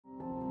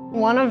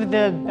One of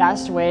the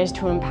best ways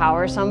to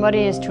empower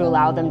somebody is to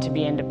allow them to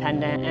be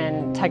independent,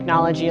 and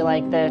technology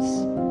like this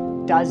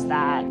does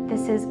that.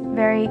 This is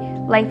very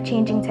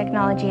life-changing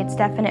technology. It's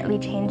definitely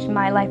changed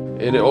my life.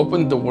 It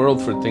opened the world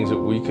for things that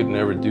we could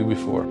never do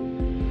before.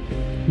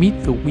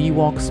 Meet the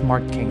WeWALK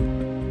Smart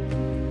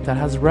Cane that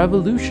has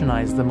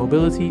revolutionized the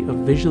mobility of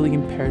visually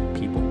impaired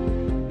people.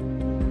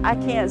 I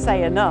can't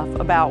say enough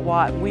about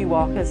what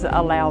WeWALK has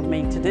allowed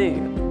me to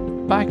do.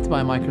 Backed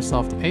by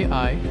Microsoft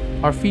AI,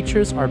 our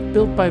features are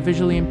built by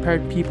visually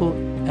impaired people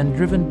and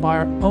driven by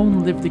our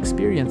own lived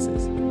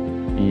experiences.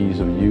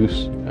 Ease of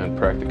use and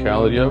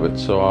practicality of it,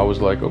 so I was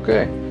like,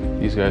 okay,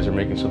 these guys are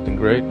making something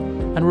great.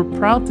 And we're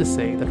proud to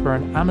say that we're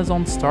an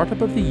Amazon Startup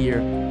of the Year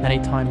and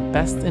a Time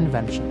Best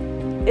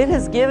Invention. It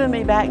has given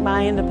me back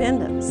my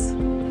independence.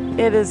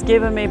 It has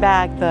given me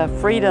back the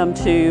freedom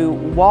to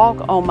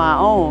walk on my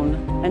own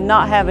and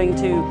not having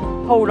to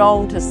hold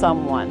on to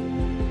someone.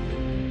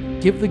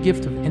 Give the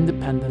gift of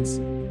independence.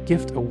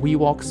 Gift a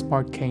WeWALK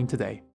Smart Cane today.